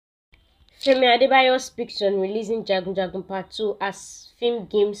Femi Adebayo speaks on releasing Jagun Jagun Part 2 as film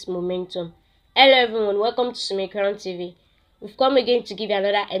gains momentum. Hello everyone, welcome to Sumekran TV. We've come again to give you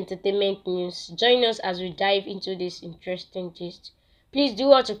another entertainment news. Join us as we dive into this interesting gist. Please do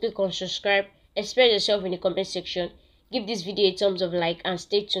want to click on subscribe, express yourself in the comment section, give this video a thumbs up like and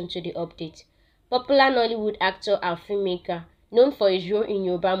stay tuned to the update. Popular Nollywood actor and filmmaker known for his role in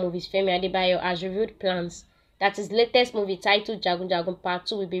Yoruba movies, Femi Adebayo has revealed plans that his latest movie titled Jagun Jagun Part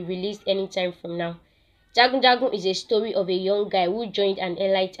 2 will be released anytime from now. Jagun Jagun is a story of a young guy who joined an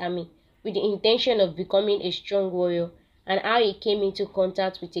elite army with the intention of becoming a strong warrior and how he came into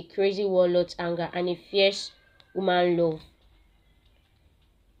contact with a crazy warlord's anger and a fierce woman love.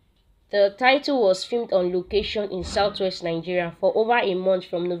 The title was filmed on location in southwest Nigeria for over a month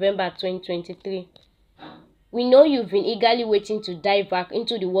from November 2023. We know you've been eagerly waiting to dive back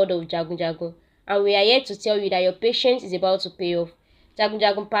into the world of Jagun Jagun, and we are here to tell you that your patience is about to pay off. Jagun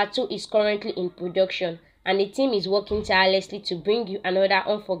Jagun Part 2 is currently in production, and the team is working tirelessly to bring you another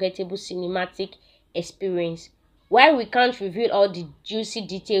unforgettable cinematic experience. While we can't reveal all the juicy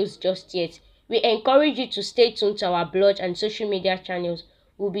details just yet, we encourage you to stay tuned to our blog and social media channels.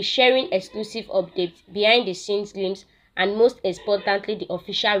 We'll be sharing exclusive updates, behind-the-scenes glimpses, and most importantly, the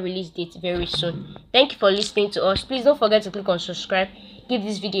official release date very soon. Thank you for listening to us. Please don't forget to click on subscribe, give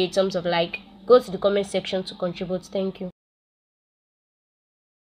this video a thumbs up like, go to the comment section to contribute. Thank you.